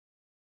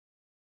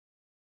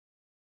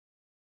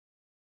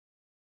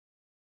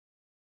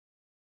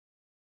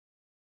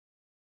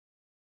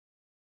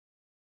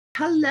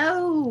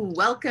Hello,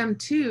 welcome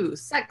to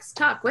Sex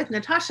Talk with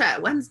Natasha,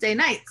 Wednesday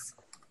nights,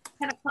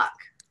 10 o'clock.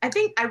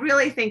 I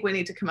really think we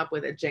need to come up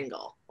with a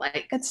jingle,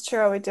 like It's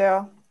true, we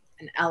do.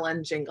 an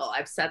Ellen jingle.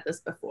 I've said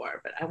this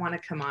before, but I want to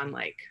come on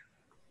like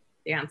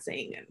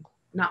dancing and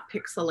not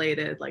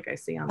pixelated like I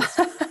see on the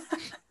screen.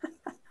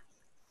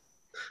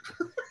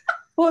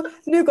 Well,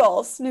 new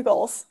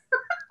goals.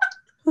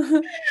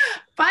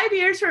 5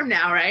 years from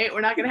now, right?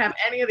 We're not going to have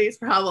any of these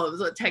problems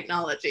with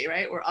technology,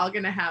 right? We're all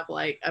going to have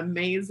like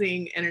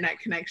amazing internet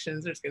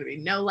connections. There's going to be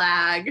no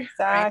lag.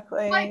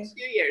 Exactly. Right? Like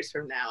 2 years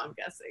from now, I'm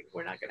guessing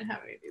we're not going to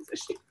have any of these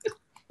issues.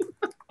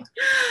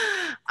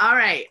 All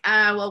right.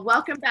 Well,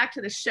 welcome back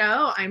to the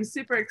show. I'm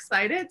super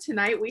excited.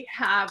 Tonight we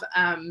have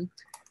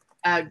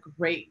a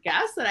great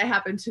guest that I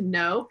happen to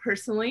know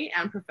personally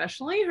and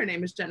professionally. Her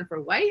name is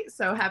Jennifer White.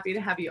 So happy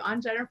to have you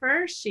on,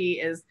 Jennifer. She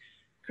is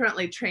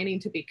currently training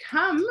to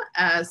become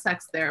a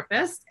sex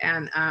therapist.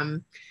 And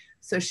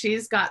so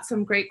she's got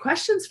some great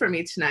questions for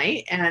me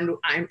tonight. And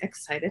I'm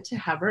excited to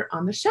have her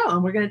on the show.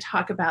 And we're going to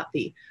talk about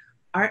the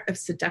art of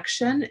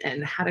seduction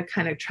and how to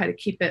kind of try to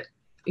keep it,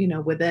 you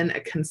know, within a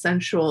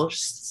consensual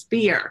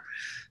sphere.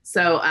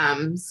 So,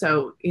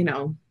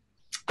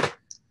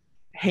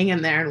 hang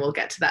in there and we'll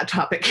get to that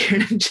topic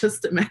here in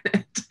just a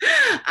minute.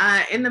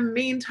 In the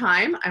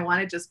meantime, I want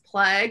to just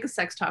plug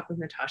Sex Talk with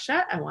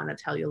Natasha. I want to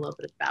tell you a little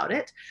bit about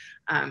it.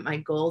 My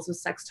goals with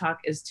Sex Talk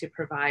is to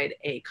provide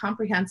a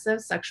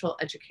comprehensive sexual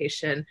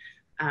education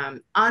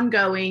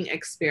ongoing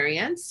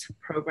experience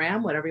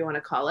program, whatever you want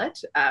to call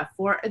it,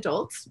 for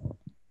adults.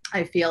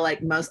 I feel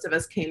like most of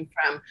us came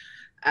from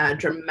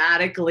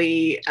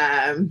dramatically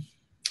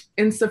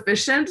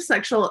insufficient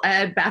sexual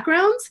ed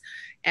backgrounds,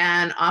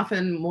 and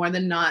often more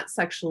than not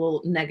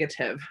sexual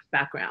negative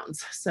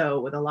backgrounds.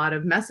 So with a lot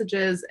of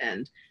messages,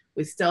 and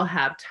we still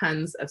have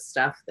tons of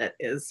stuff that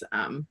is,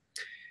 on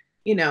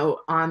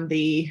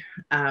the,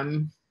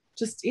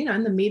 just,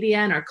 in the media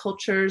and our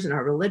cultures and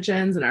our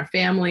religions and our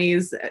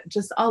families,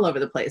 just all over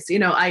the place.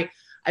 I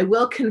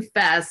will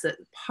confess that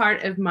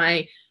part of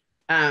my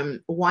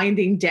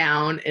winding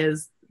down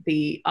is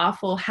the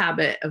awful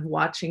habit of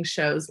watching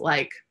shows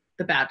like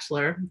The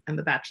Bachelor and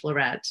The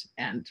Bachelorette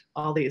and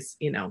all these,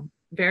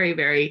 very,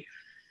 very,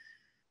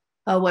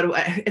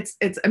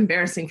 it's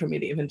embarrassing for me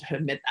to even to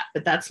admit that,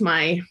 but that's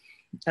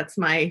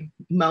my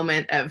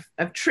moment of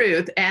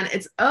truth. And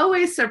it's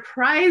always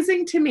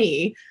surprising to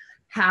me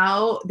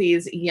how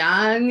these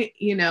young,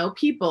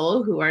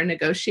 people who are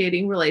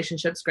negotiating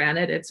relationships,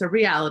 granted it's a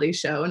reality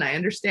show and I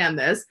understand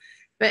this,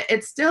 but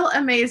it's still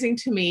amazing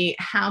to me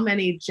how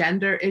many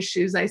gender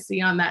issues I see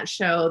on that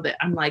show that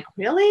I'm like,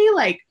 really?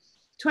 Like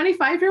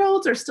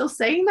 25-year-olds are still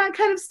saying that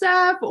kind of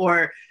stuff,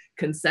 or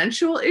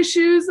consensual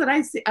issues that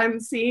I'm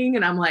seeing,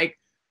 and I'm like,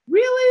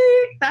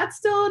 really? That's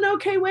still an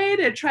okay way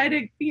to try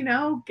to,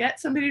 get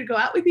somebody to go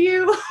out with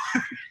you?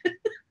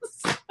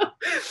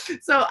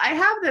 so I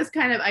have this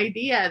kind of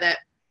idea that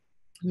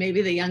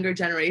maybe the younger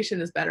generation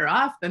is better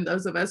off than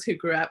those of us who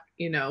grew up,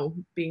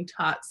 being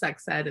taught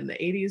sex ed in the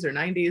 80s or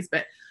 90s,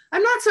 but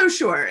I'm not so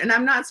sure. And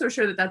I'm not so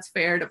sure that that's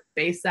fair to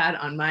base that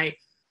on my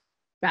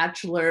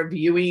Bachelor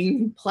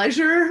viewing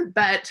pleasure,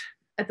 but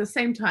at the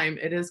same time,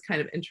 it is kind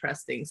of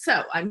interesting.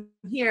 So I'm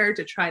here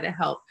to try to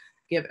help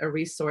give a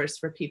resource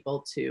for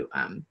people to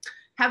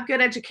have good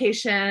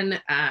education.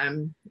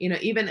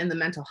 Even in the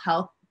mental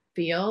health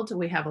field,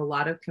 we have a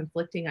lot of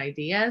conflicting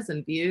ideas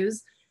and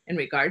views in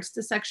regards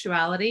to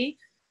sexuality.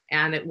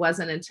 And it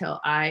wasn't until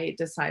I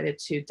decided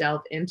to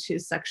delve into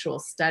sexual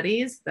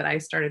studies that I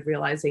started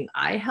realizing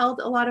I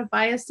held a lot of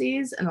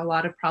biases and a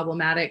lot of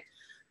problematic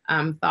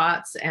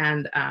thoughts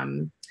and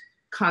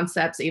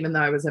concepts, even though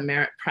I was a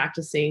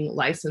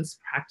licensed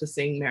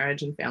practicing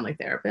marriage and family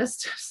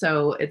therapist.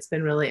 So it's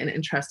been really an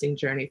interesting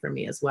journey for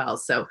me as well.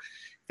 So if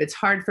it's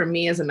hard for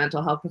me as a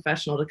mental health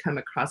professional to come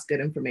across good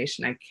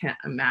information, I can't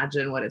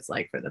imagine what it's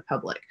like for the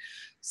public.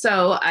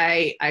 So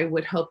I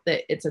would hope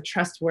that it's a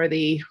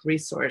trustworthy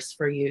resource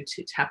for you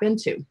to tap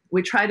into.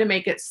 We try to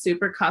make it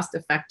super cost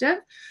effective.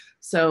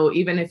 So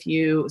even if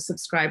you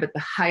subscribe at the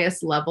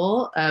highest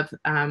level of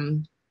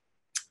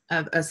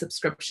a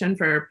subscription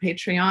for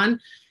Patreon,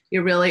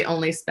 you're really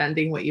only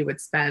spending what you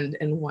would spend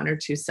in 1 or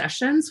 2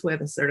 sessions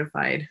with a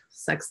certified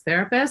sex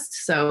therapist.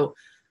 So,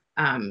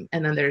 and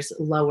then there's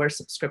lower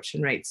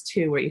subscription rates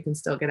too, where you can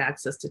still get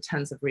access to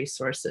tons of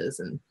resources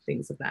and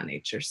things of that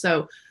nature.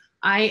 So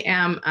I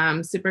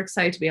am super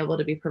excited to be able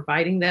to be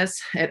providing this.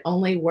 It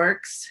only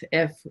works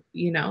if,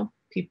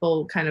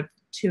 people kind of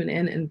tune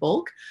in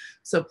bulk.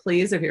 So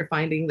please, if you're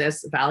finding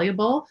this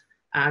valuable,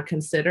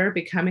 consider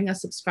becoming a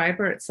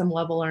subscriber at some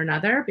level or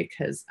another,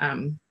 because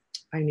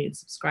I need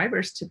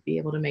subscribers to be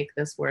able to make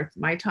this worth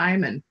my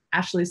time and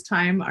Ashley's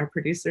time, our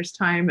producer's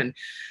time, and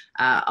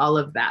all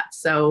of that.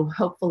 So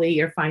hopefully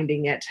you're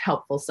finding it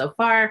helpful so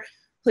far.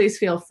 Please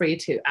feel free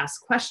to ask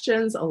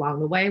questions along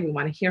the way. We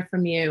want to hear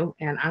from you.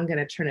 And I'm going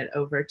to turn it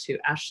over to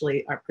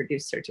Ashley, our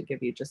producer, to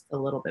give you just a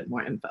little bit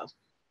more info.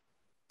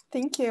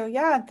 Thank you.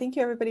 Yeah, thank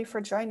you everybody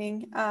for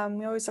joining.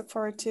 We always look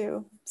forward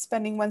to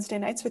spending Wednesday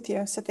nights with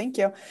you. So thank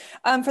you.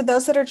 For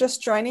those that are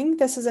just joining,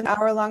 this is an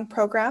hour-long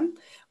program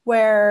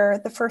where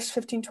the first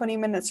 15, 20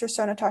 minutes or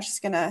so, Natasha's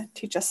going to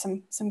teach us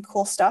some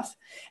cool stuff.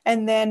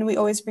 And then we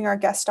always bring our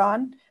guest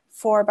on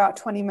for about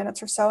 20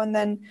 minutes or so. And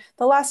then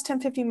the last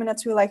 10, 15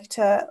 minutes, we like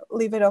to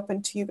leave it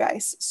open to you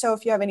guys. So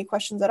if you have any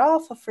questions at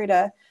all, feel free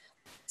to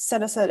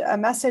send us a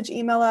message,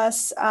 email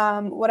us,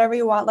 whatever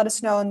you want, let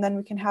us know, and then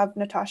we can have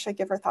Natasha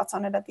give her thoughts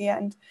on it at the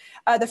end.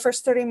 The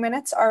first 30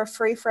 minutes are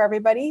free for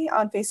everybody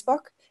on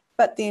Facebook,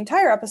 but the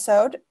entire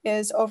episode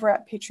is over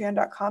at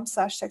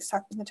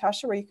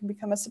patreon.com/sextalkwithnatasha, where you can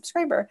become a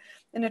subscriber.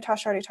 And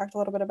Natasha already talked a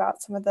little bit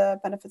about some of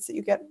the benefits that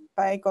you get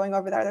by going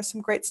over there. There's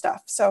some great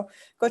stuff. So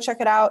go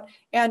check it out.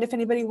 And if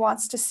anybody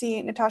wants to see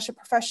Natasha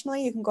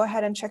professionally, you can go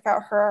ahead and check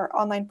out her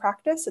online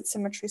practice at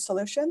Symmetry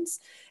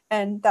Solutions.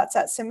 And that's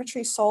at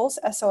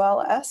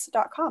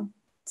symmetrysols.com.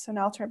 So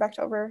now I'll turn it back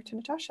over to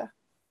Natasha.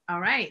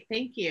 All right,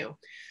 thank you.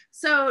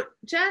 So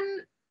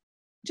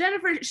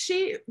Jennifer,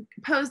 she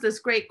posed this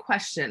great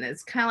question.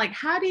 It's kind of like,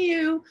 how do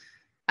you,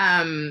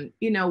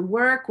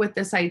 work with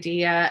this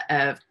idea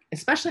of,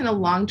 especially in a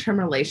long-term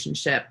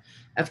relationship,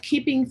 of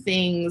keeping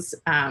things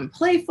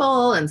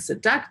playful and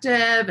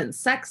seductive and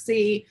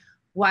sexy,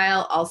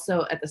 while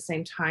also at the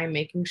same time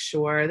making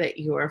sure that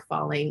you're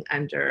falling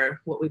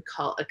under what we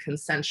call a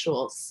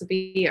consensual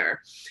sphere.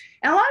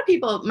 And a lot of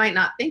people might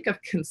not think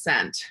of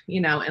consent,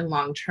 in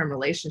long-term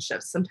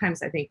relationships.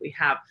 Sometimes I think we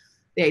have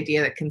the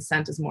idea that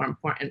consent is more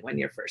important when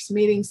you're first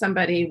meeting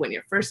somebody, when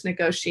you're first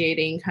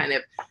negotiating, kind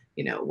of,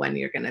 when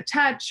you're going to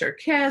touch or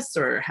kiss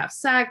or have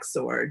sex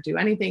or do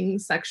anything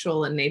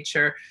sexual in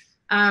nature.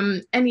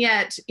 And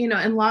yet,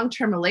 in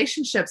long-term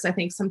relationships, I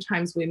think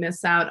sometimes we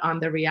miss out on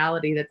the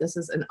reality that this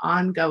is an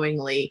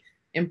ongoingly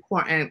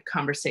important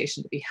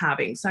conversation to be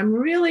having. So I'm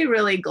really,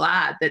 really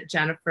glad that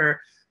Jennifer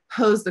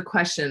posed the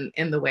question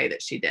in the way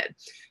that she did,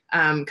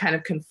 kind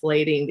of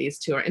conflating these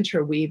two or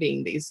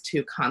interweaving these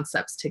two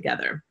concepts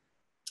together.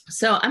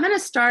 So I'm going to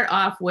start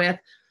off with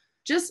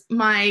just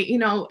my,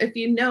 if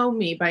you know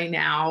me by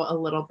now a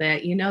little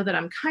bit, you know that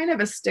I'm kind of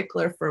a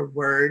stickler for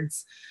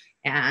words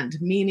and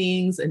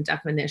meanings and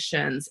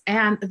definitions.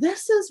 And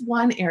this is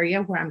one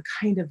area where I'm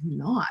kind of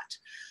not.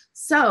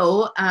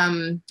 So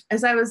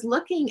as I was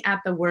looking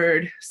at the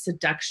word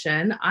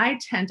seduction, I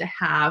tend to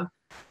have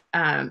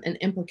an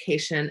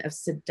implication of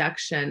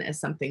seduction as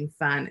something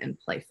fun and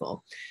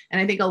playful.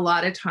 And I think a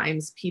lot of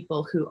times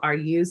people who are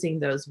using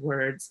those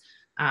words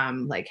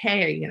like,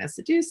 hey, are you going to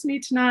seduce me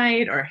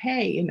tonight? Or,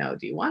 hey,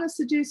 do you want to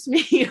seduce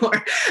me?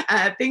 Or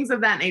things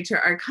of that nature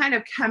are kind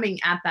of coming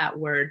at that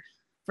word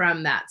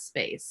from that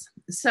space.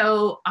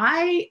 So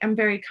I am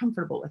very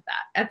comfortable with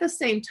that. At the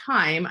same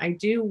time, I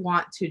do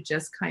want to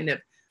just kind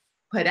of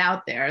put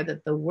out there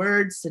that the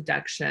word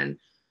seduction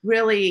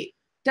really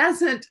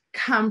doesn't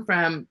come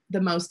from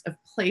the most of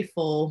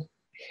playful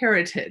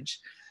heritage.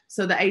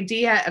 So the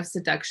idea of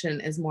seduction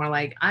is more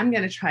like, I'm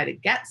going to try to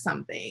get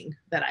something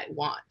that I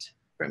want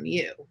from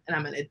you. And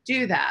I'm going to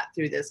do that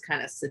through this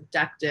kind of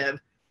seductive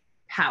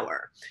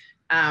power.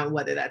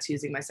 Whether that's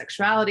using my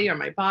sexuality or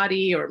my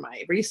body or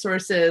my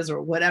resources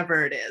or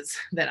whatever it is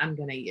that I'm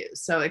going to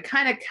use. So it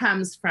kind of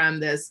comes from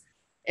this,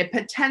 it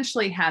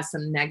potentially has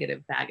some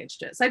negative baggage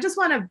to it. So I just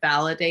want to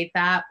validate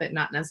that, but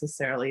not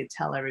necessarily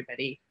tell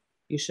everybody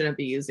you shouldn't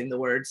be using the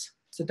words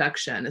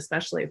seduction,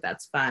 especially if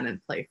that's fun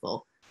and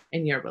playful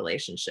in your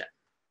relationship.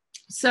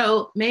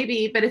 So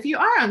maybe, but if you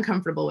are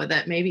uncomfortable with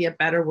it, maybe a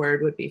better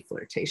word would be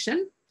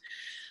flirtation.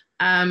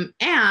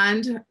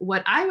 And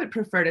what I would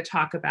prefer to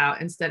talk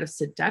about instead of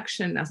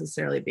seduction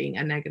necessarily being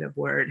a negative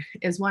word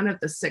is one of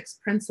the 6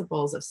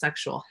 principles of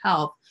sexual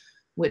health,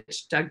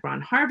 which Doug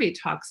Braun-Harvey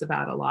talks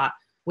about a lot,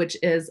 which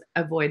is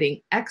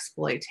avoiding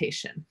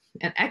exploitation.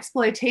 And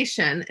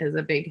exploitation is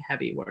a big,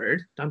 heavy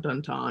word, dun,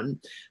 dun, dun,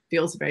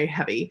 feels very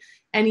heavy.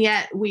 And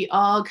yet we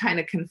all kind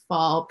of can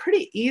fall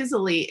pretty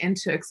easily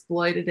into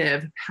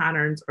exploitative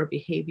patterns or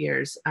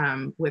behaviors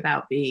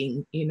without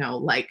being,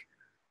 like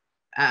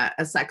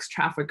a sex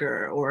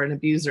trafficker or an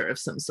abuser of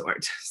some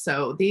sort.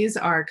 So these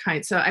are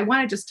so I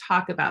want to just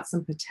talk about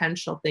some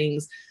potential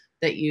things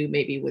that you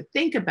maybe would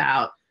think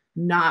about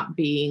not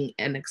being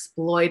an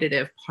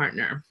exploitative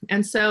partner.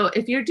 And so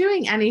if you're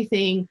doing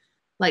anything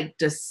like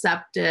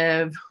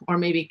deceptive or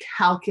maybe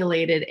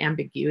calculated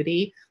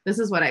ambiguity, this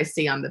is what I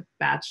see on The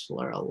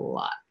Bachelor a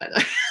lot, but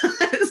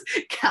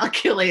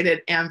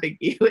calculated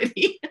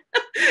ambiguity,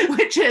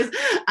 which is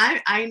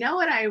I know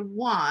what I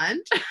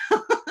want,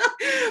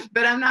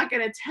 but I'm not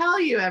going to tell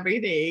you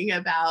everything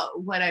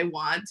about what I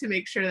want to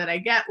make sure that I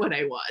get what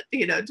I want,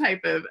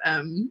 type of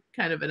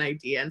kind of an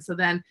idea. And so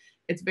then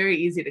it's very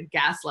easy to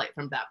gaslight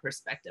from that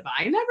perspective.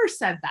 I never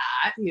said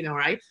that,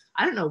 or I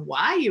don't know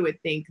why you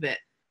would think that,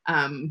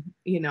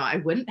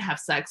 I wouldn't have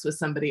sex with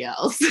somebody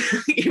else,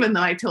 even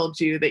though I told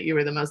you that you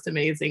were the most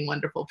amazing,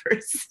 wonderful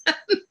person.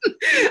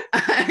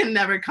 I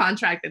never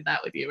contracted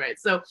that with you, right?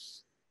 So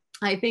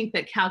I think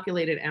that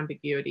calculated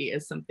ambiguity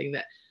is something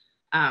that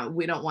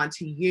we don't want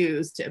to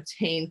use to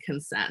obtain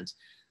consent.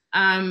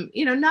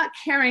 Not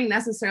caring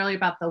necessarily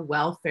about the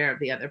welfare of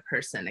the other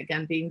person.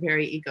 Again, being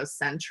very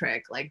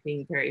egocentric, like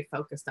being very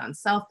focused on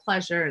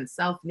self-pleasure and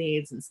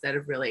self-needs instead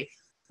of really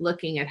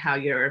looking at how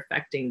you're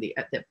affecting the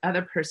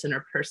other person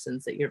or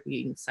persons that you're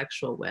being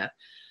sexual with.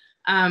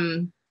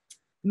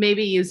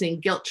 Maybe using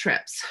guilt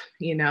trips,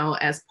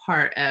 as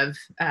part of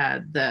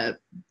the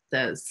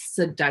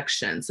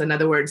seduction. So in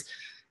other words,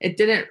 it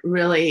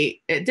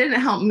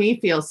didn't help me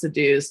feel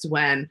seduced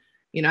when,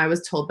 I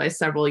was told by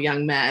several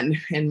young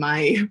men in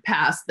my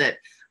past that,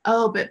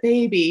 oh, but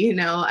baby,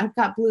 I've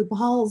got blue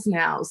balls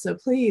now, so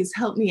please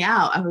help me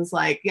out. I was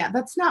like, yeah,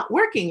 that's not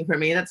working for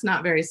me. That's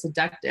not very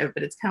seductive,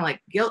 but it's kind of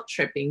like guilt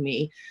tripping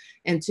me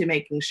into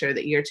making sure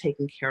that you're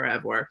taken care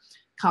of, or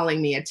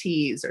calling me a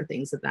tease or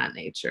things of that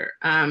nature.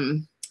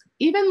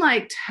 Even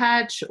like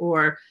touch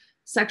or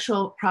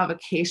sexual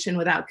provocation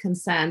without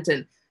consent.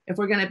 And if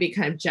we're going to be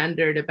kind of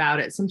gendered about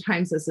it,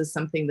 sometimes this is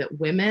something that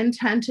women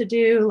tend to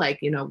do, like,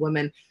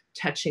 women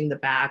touching the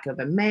back of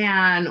a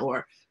man,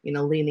 or,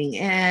 leaning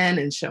in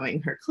and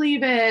showing her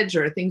cleavage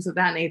or things of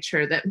that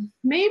nature, that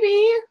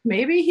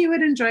maybe he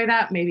would enjoy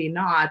that, maybe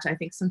not. I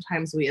think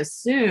sometimes we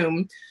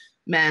assume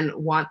men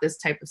want this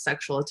type of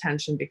sexual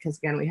attention because,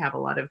 again, we have a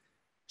lot of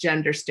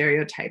gender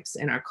stereotypes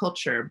in our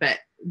culture, but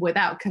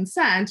without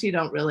consent, you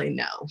don't really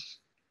know.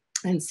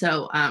 And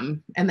so,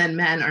 and then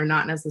men are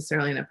not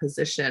necessarily in a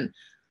position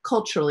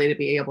culturally to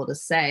be able to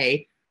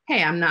say,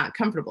 hey, I'm not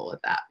comfortable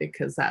with that,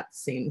 because that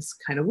seems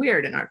kind of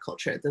weird in our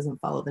culture. It doesn't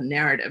follow the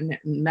narrative.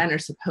 Men are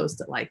supposed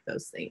to like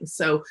those things.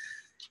 So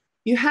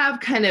you have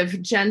kind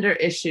of gender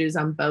issues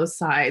on both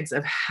sides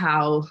of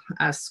how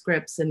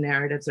scripts and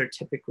narratives are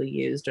typically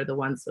used, or the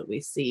ones that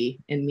we see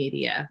in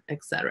media,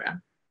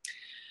 etc.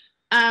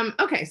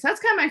 Okay, so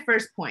that's kind of my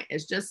first point,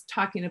 is just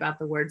talking about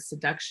the word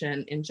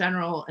seduction in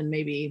general, and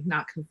maybe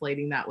not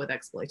conflating that with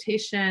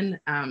exploitation.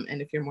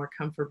 And if you're more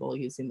comfortable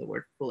using the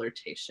word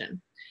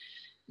flirtation.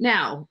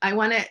 Now, I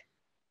want to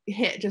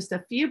hit just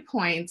a few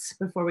points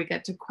before we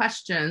get to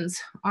questions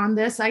on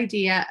this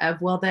idea of,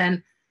 well,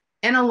 then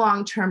in a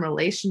long-term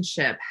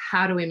relationship,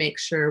 how do we make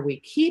sure we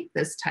keep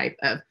this type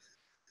of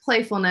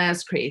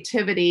playfulness,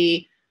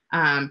 creativity,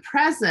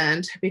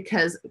 present?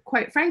 Because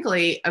quite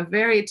frankly, a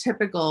very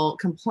typical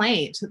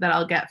complaint that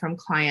I'll get from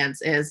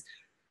clients is,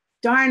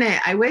 darn it,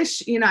 I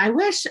wish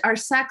our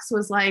sex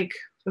was like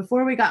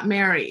before we got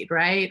married,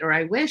 right? Or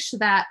I wish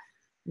that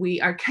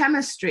our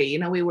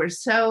chemistry, we were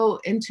so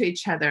into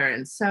each other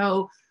and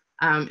so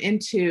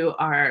into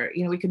our,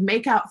 we could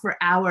make out for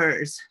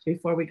hours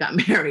before we got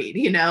married,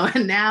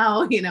 and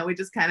now, we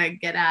just kind of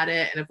get at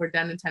it. And if we're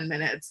done in 10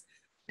 minutes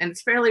and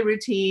it's fairly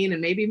routine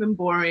and maybe even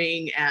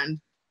boring, and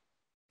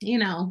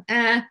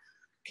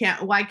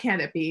why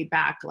can't it be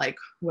back like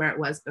where it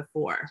was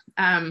before?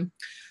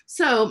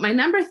 So my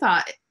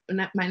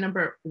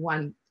number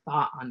one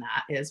thought on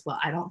that is, well,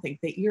 I don't think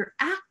that you're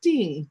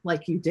acting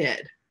like you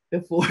did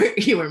before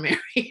you were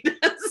married.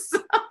 So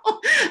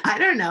I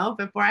don't know,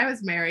 before I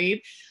was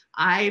married,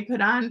 I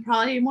put on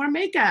probably more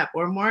makeup,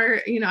 or more,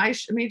 I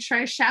made sure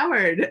I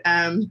showered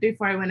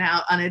before I went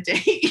out on a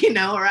date,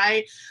 or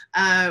I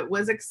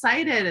was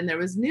excited and there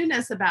was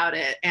newness about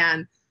it.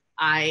 And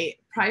I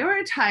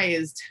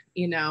prioritized,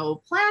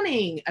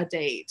 planning a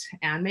date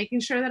and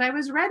making sure that I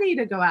was ready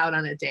to go out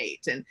on a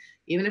date. And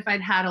even if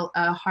I'd had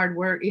a hard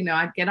work,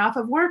 I'd get off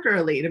of work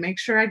early to make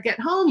sure I'd get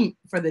home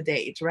for the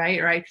date,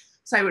 right?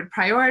 So I would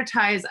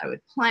prioritize, I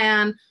would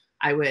plan,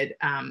 I would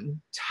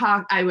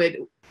talk, I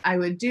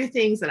would do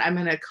things that I'm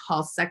going to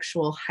call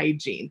sexual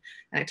hygiene.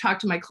 And I talk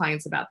to my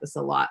clients about this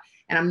a lot.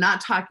 And I'm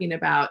not talking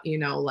about,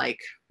 like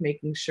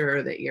making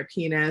sure that your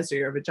penis or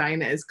your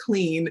vagina is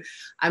clean.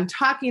 I'm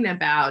talking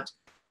about,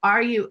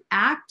 are you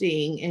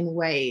acting in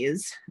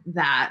ways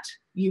that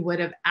you would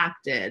have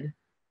acted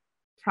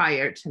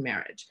prior to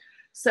marriage?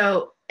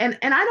 So, and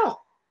I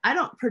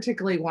don't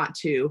particularly want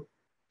to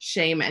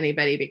shame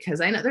anybody,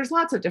 because I know there's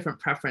lots of different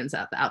preference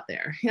out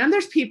there.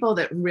 There's people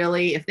that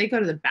really, if they go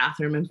to the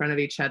bathroom in front of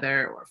each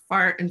other, or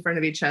fart in front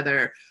of each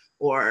other,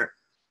 or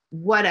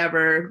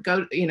whatever,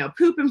 go,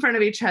 poop in front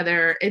of each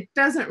other, it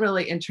doesn't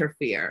really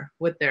interfere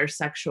with their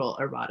sexual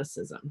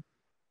eroticism.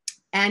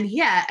 And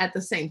yet, at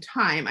the same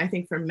time, I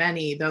think for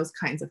many, those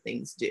kinds of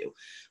things do.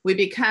 We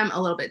become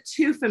a little bit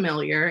too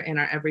familiar in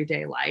our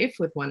everyday life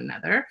with one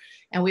another,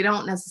 and we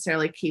don't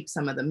necessarily keep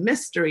some of the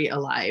mystery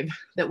alive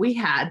that we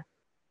had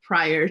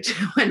prior to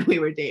when we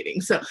were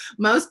dating. So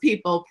most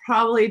people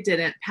probably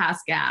didn't pass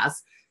gas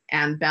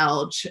and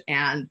belch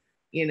and,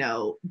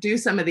 do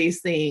some of these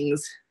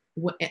things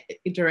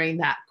during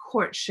that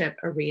courtship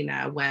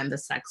arena when the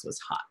sex was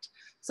hot.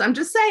 So I'm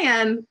just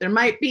saying there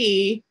might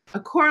be a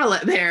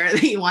correlate there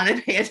that you want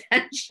to pay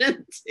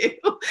attention to,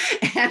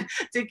 and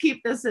to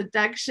keep the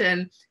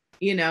seduction,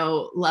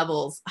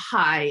 levels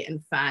high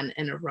and fun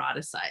and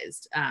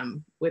eroticized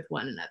with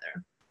one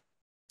another.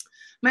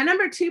 My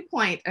number 2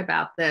 point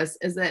about this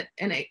is that,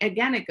 and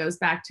again, it goes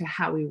back to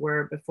how we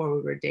were before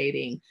we were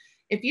dating.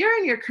 If you're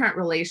in your current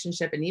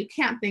relationship and you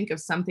can't think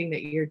of something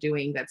that you're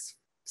doing that's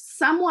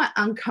somewhat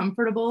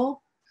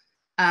uncomfortable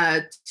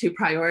to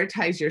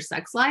prioritize your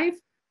sex life,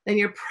 then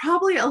you're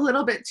probably a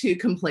little bit too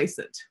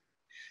complacent.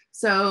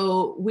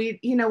 So we,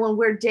 when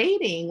we're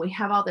dating, we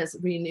have all this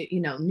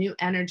new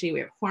energy. We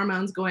have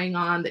hormones going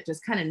on that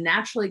just kind of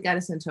naturally get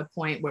us into a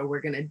point where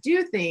we're going to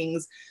do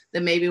things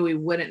that maybe we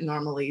wouldn't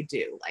normally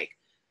do. Like,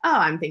 oh,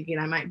 I'm thinking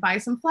I might buy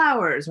some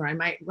flowers, or I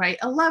might write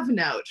a love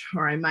note,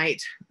 or I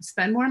might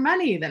spend more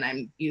money than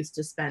I'm used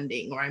to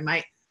spending, or I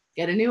might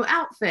get a new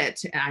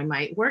outfit, and I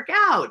might work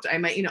out. I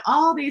might,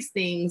 all these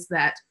things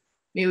that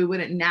maybe we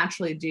wouldn't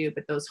naturally do,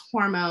 but those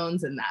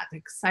hormones and that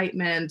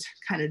excitement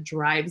kind of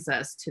drives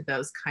us to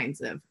those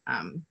kinds of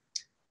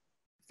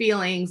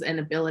feelings and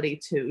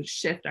ability to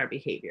shift our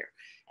behavior.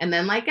 And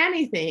then, like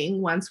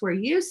anything, once we're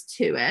used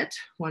to it,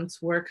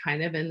 once we're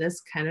kind of in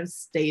this kind of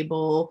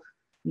stable,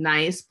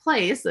 nice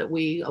place that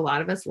a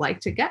lot of us like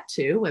to get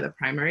to with a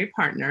primary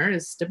partner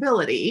is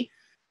stability,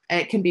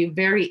 it can be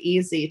very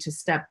easy to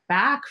step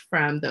back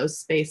from those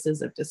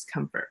spaces of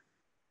discomfort.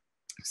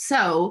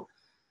 So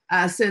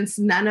since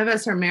none of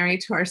us are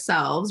married to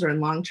ourselves or in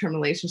long-term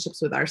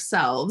relationships with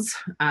ourselves,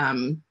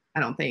 I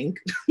don't think,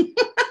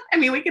 I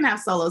mean, we can have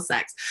solo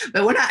sex,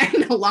 but we're not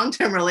in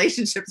long-term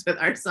relationships with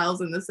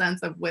ourselves in the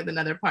sense of with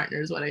another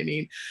partner is what I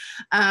mean,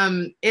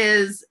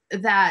 is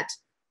that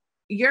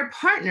your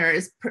partner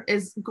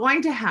is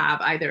going to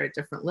have either a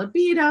different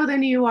libido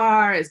than you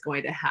are, is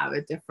going to have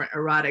a different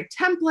erotic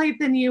template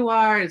than you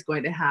are, is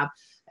going to have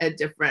a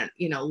different,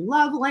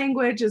 love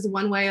language is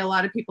one way a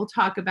lot of people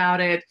talk about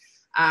it.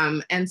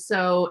 And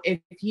so if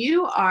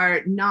you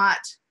are not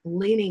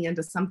leaning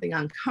into something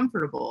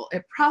uncomfortable,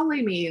 it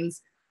probably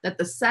means that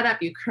the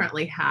setup you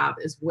currently have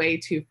is way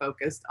too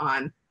focused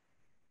on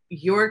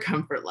your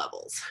comfort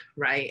levels,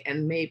 right?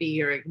 And maybe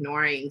you're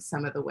ignoring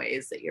some of the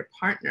ways that your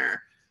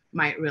partner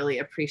might really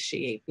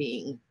appreciate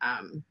being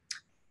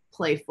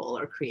playful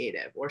or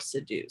creative or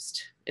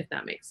seduced, if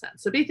that makes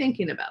sense. So be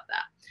thinking about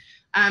that.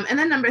 And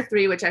then number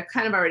 3, which I've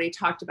kind of already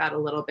talked about a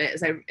little bit,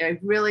 is I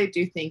really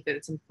do think that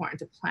it's important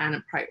to plan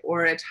and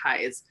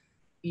prioritize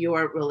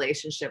your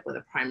relationship with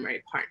a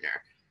primary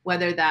partner,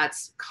 whether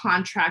that's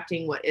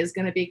contracting what is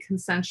going to be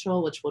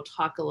consensual, which we'll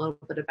talk a little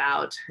bit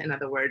about. In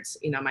other words,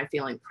 am I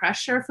feeling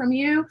pressure from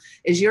you?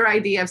 Is your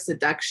idea of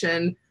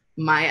seduction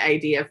my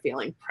idea of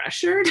feeling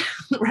pressured,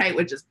 right?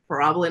 Which is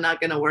probably not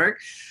going to work.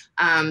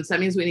 So that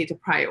means we need to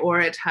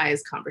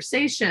prioritize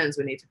conversations.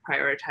 We need to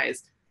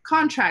prioritize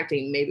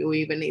contracting. Maybe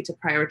we even need to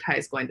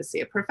prioritize going to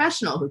see a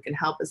professional who can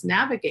help us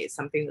navigate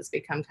something that's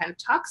become kind of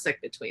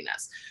toxic between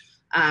us.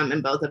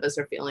 And both of us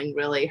are feeling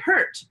really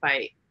hurt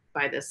by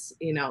this,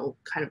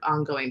 kind of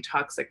ongoing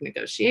toxic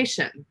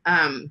negotiation.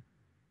 But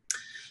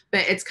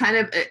it's kind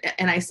of,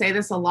 and I say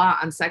this a lot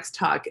on Sex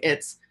Talk,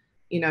 it's,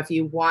 if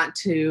you want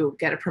to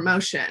get a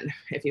promotion,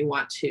 if you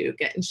want to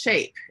get in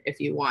shape, if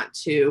you want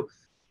to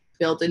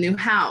build a new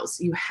house,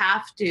 you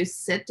have to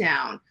sit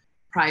down,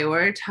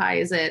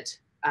 prioritize it,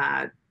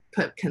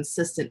 put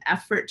consistent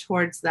effort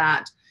towards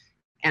that,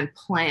 and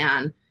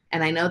plan.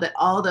 And I know that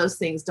all those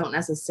things don't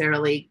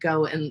necessarily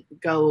go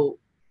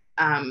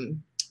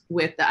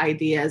with the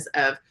ideas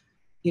of,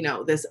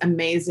 this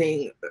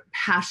amazing,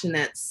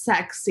 passionate,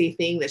 sexy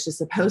thing that's just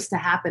supposed to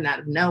happen out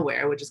of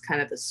nowhere, which is kind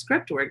of the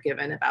script we're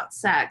given about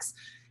sex.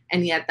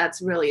 And yet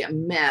that's really a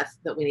myth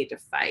that we need to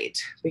fight,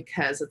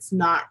 because it's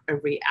not a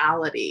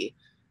reality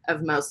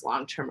of most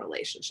long-term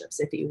relationships.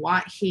 If you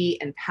want heat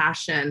and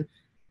passion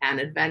and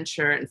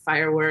adventure and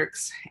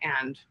fireworks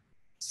and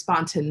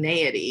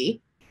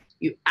spontaneity,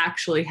 you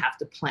actually have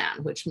to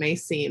plan, which may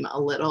seem a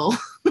little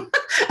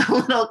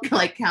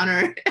like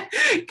counter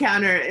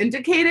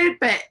indicated,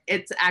 but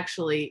it's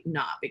actually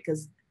not,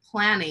 because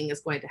planning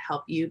is going to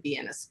help you be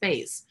in a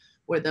space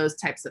where those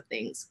types of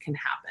things can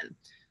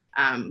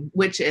happen,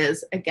 which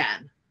is,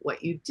 again,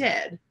 what you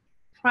did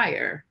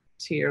prior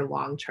to your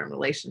long-term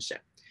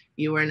relationship.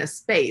 You were in a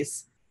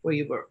space where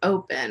you were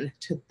open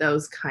to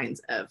those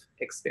kinds of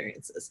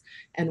experiences,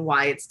 and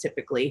why it's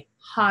typically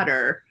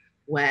hotter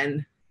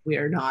when we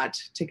are not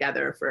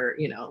together for,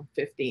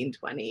 15,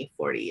 20,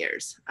 40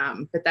 years.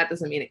 But that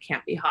doesn't mean it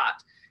can't be hot.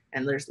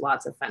 And there's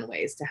lots of fun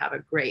ways to have a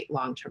great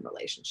long-term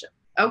relationship.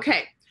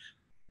 Okay,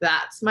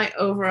 that's my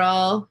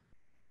overall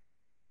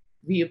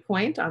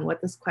viewpoint on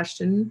what this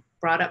question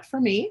brought up for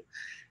me.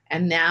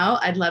 And now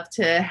I'd love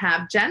to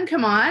have Jen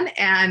come on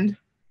and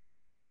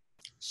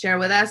share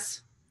with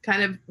us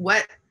kind of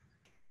what,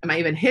 am I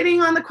even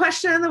hitting on the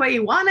question the way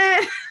you want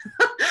it?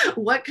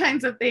 What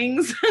kinds of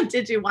things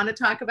did you want to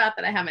talk about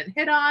that I haven't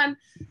hit on?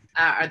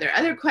 Are there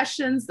other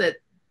questions that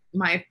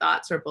my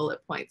thoughts or bullet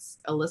points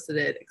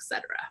elicited,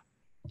 etc.?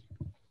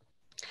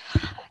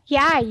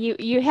 Yeah,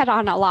 you hit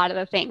on a lot of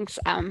the things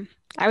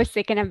I was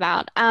thinking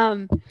about.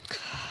 And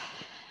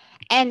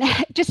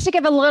just to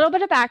give a little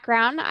bit of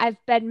background,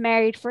 I've been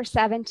married for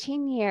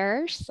 17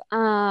 years.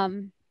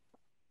 And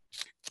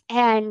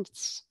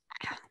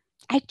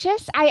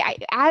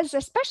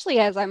especially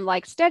as I'm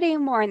like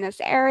studying more in this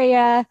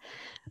area,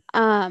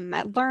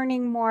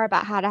 learning more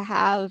about how to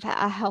have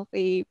a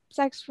healthy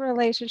sex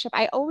relationship,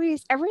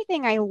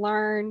 everything I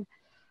learn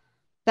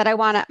that I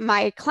want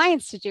my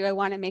clients to do, I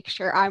want to make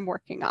sure I'm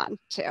working on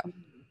too.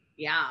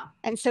 Yeah.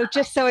 And so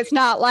just so it's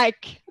not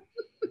like,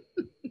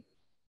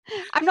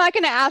 I'm not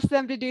going to ask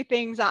them to do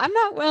things I'm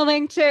not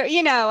willing to,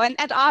 you know, and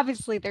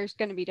obviously there's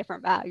going to be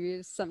different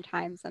values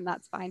sometimes, and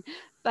that's fine.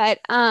 But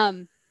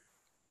yeah,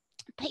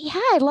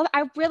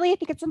 I really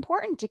think it's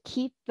important to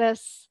keep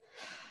this,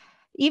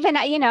 even,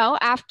 you know,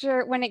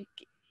 after when it,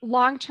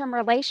 long-term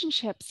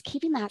relationships,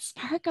 keeping that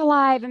spark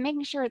alive and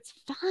making sure it's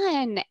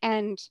fun.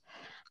 And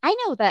I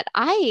know that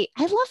I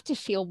love to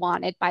feel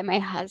wanted by my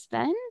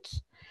husband,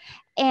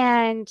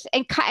 and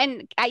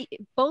I,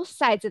 both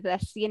sides of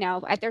this, you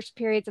know, there's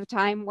periods of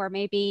time where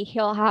maybe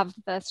he'll have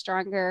the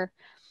stronger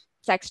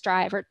sex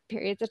drive, or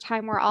periods of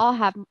time where I'll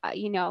have,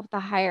 you know, the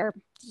higher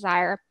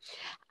desire.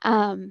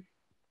 Um,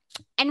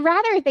 and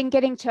rather than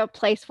getting to a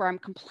place where I'm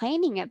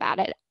complaining about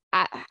it,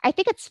 I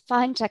think it's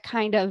fun to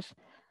kind of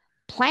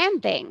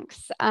plan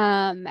things,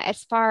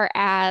 as far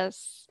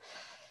as,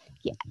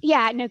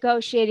 yeah,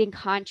 negotiating,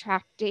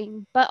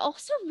 contracting, but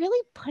also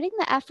really putting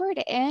the effort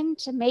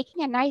into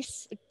making a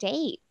nice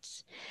date.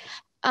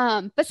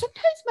 But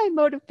sometimes my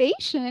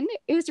motivation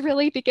is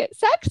really to get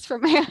sex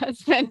from my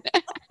husband.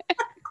 So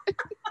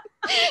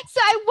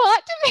I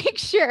want to make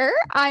sure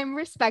I'm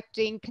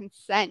respecting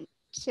consent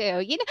too,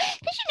 you know,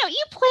 because, you know,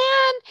 you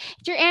plan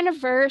your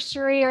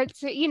anniversary, or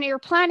it's, you know, you're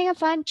planning a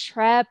fun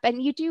trip,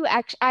 and you do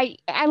I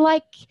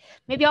like,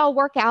 maybe I'll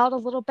work out a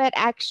little bit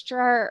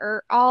extra,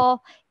 or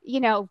I'll, you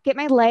know, get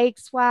my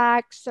legs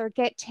waxed or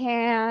get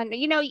tan,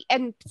 you know,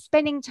 and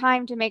spending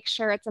time to make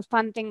sure it's a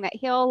fun thing that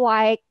he'll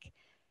like.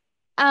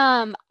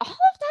 All of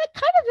that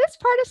kind of is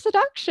part of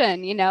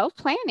seduction, you know,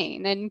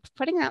 planning and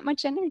putting that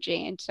much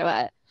energy into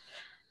it.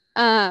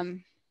 Yeah.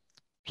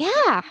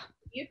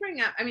 You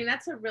bring up, I mean,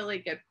 that's a really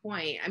good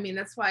point. I mean,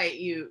 that's why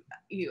you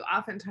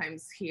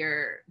oftentimes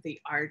hear the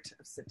art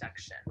of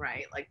seduction,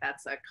 right? Like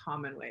that's a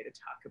common way to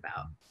talk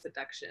about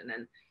seduction.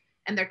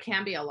 And there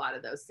can be a lot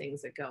of those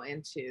things that go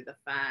into the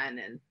fun,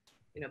 and,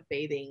 you know,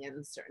 bathing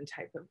in certain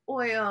type of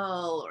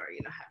oil, or,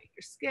 you know, having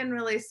your skin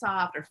really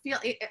soft, or feel,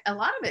 a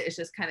lot of it is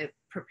just kind of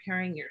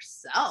preparing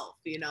yourself,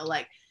 you know,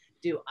 like,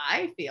 do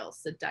I feel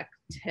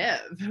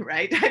seductive,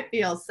 right? Do I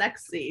feel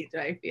sexy? Do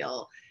I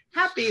feel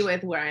happy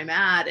with where I'm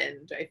at?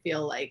 And do I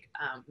feel like,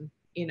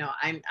 you know,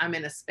 I'm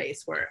in a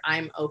space where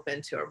I'm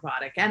open to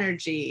erotic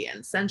energy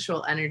and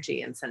sensual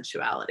energy and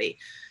sensuality.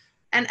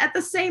 And at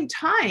the same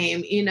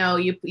time, you know,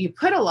 you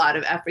put a lot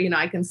of effort. You know,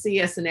 I can see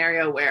a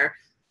scenario where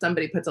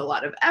somebody puts a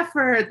lot of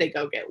effort, they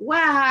go get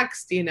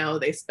waxed, you know,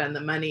 they spend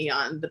the money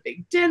on the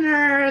big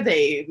dinner,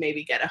 they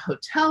maybe get a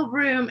hotel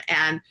room,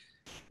 and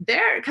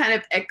they're kind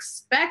of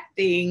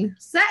expecting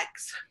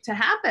sex to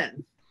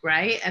happen,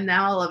 right? And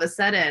now all of a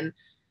sudden,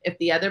 if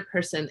the other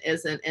person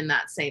isn't in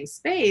that same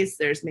space,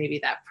 there's maybe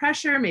that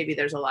pressure, maybe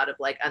there's a lot of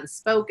like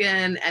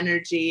unspoken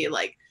energy,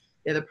 like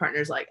the other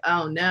partner's like,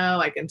 oh no,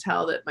 I can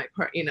tell that my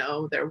part, you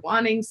know, they're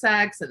wanting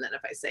sex. And then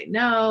if I say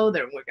no,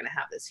 then we're going to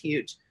have this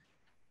huge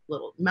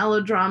little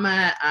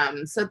melodrama.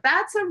 So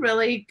that's a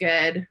really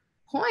good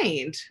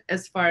point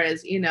as far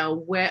as, you know,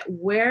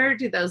 where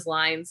do those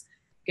lines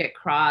get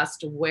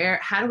crossed?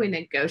 How do we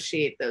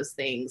negotiate those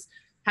things?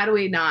 How do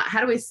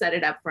we set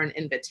it up for an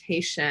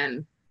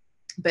invitation,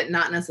 but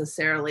not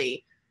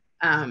necessarily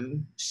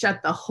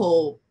shut the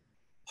whole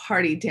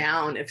party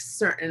down if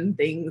certain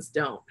things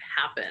don't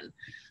happen?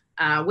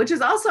 Which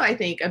is also, I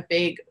think, a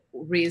big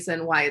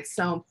reason why it's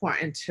so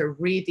important to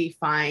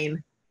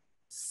redefine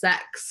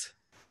sex,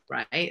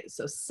 right?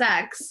 So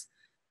sex,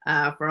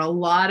 for a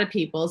lot of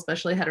people,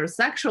 especially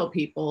heterosexual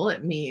people,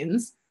 it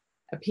means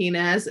a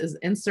penis is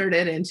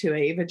inserted into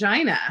a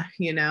vagina,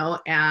 you know,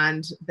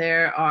 and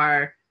there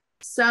are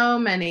so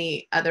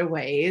many other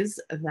ways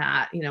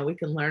that, you know, we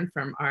can learn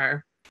from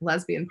our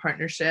lesbian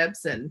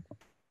partnerships and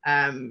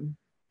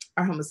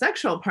our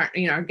homosexual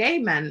partner, you know, our gay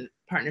men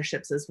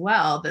partnerships as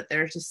well, that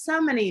there's just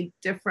so many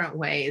different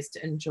ways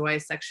to enjoy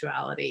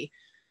sexuality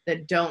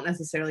that don't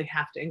necessarily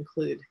have to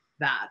include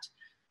that.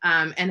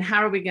 And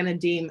how are we going to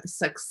deem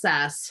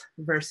success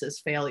versus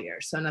failure?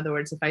 So in other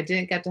words, if I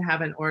didn't get to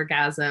have an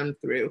orgasm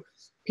through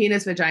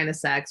penis vagina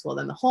sex, well,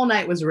 then the whole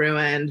night was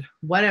ruined.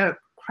 What a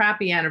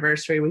crappy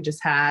anniversary we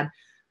just had.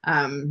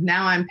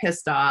 Now I'm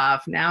pissed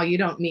off. Now you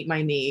don't meet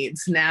my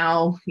needs.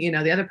 Now, you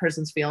know, the other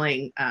person's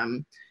feeling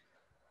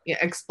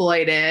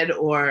exploited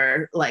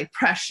or like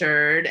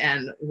pressured,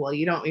 and well,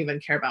 you don't even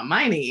care about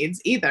my needs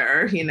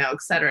either, you know,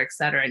 et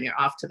cetera, and you're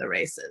off to the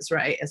races,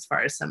 right? As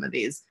far as some of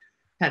these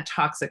kind of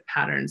toxic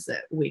patterns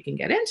that we can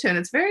get into. And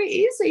it's very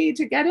easy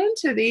to get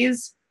into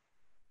these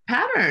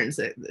patterns.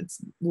 It's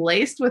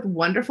laced with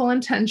wonderful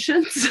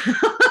intentions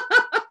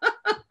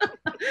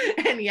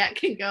and yet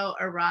can go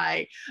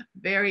awry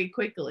very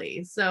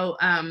quickly. So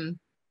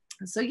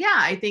yeah,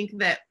 I think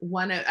that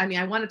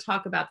I want to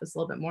talk about this a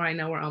little bit more. I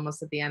know we're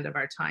almost at the end of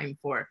our time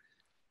for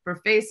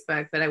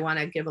Facebook, but I want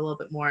to give a little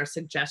bit more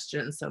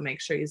suggestions. So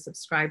make sure you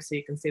subscribe so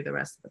you can see the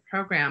rest of the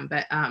program.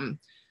 But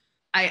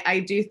I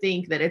do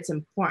think that it's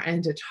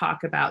important to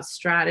talk about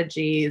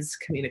strategies,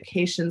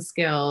 communication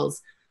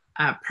skills,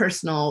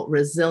 personal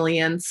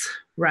resilience,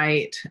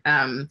 right?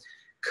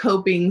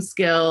 Coping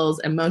skills,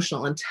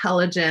 emotional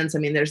intelligence. I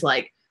mean, there's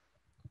like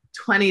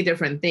 20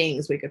 different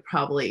things we could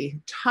probably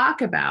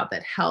talk about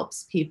that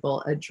helps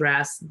people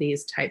address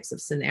these types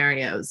of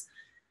scenarios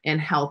in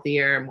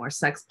healthier, more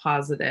sex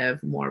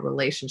positive, more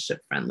relationship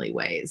friendly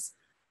ways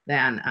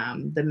than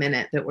the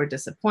minute that we're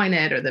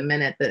disappointed, or the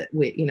minute that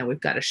we've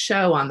got a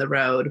show on the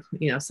road,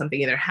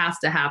 something either has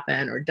to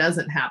happen or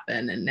doesn't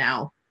happen, and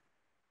now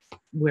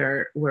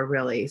we're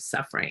really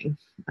suffering,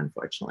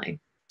 unfortunately.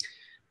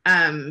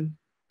 Do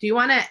you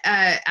want to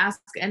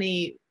ask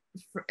any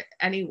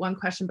one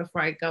question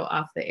before I go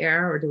off the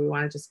air, or do we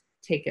want to just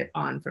take it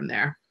on from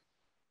there?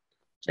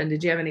 Jen,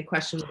 did you have any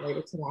questions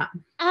related to that?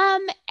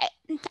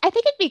 I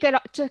think it'd be good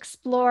to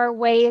explore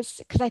ways,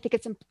 because I think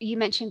you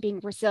mentioned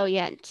being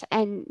resilient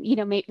and,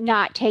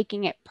 not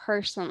taking it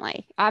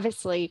personally,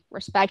 obviously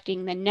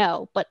respecting the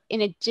no, but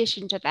in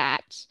addition to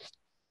that,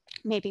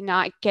 maybe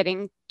not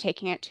taking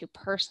it too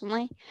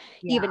personally,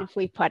 even if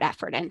we put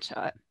effort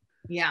into it.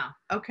 Yeah.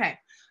 Okay.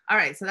 All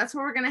right. So that's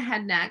where we're going to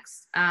head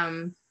next.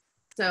 And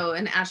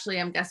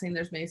Ashley, I'm guessing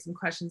there's maybe some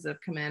questions that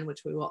have come in,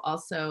 which we will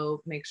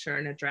also make sure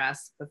and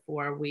address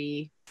before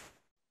we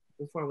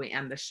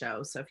end the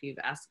show. So if you've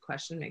asked a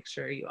question, make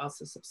sure you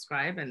also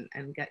subscribe and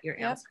get your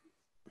answer.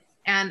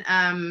 And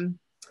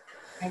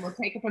we'll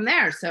take it from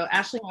there. So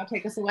Ashley, want to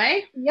take us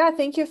away? Yeah,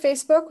 thank you,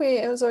 Facebook.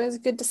 It was always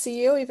good to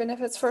see you, even if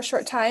it's for a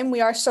short time.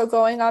 We are still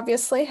going,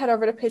 obviously. Head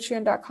over to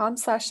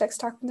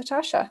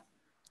patreon.com/sextalkwithnatasha.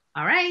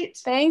 All right.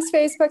 Thanks,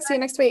 Facebook. See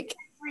you next week.